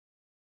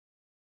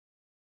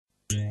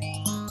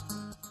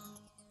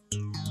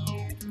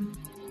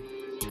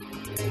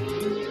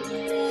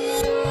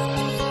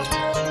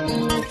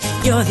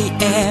You're the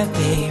air,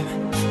 babe,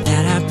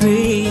 that I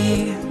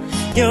breathe.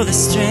 You're the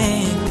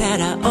strength that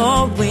I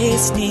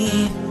always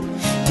need.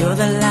 You're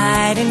the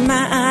light in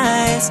my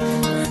eyes,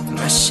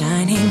 my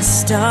shining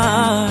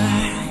star.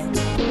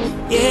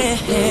 Yeah,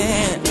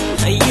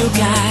 you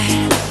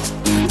got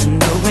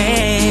the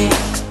way.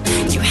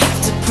 You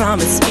have to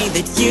promise me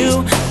that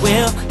you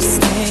will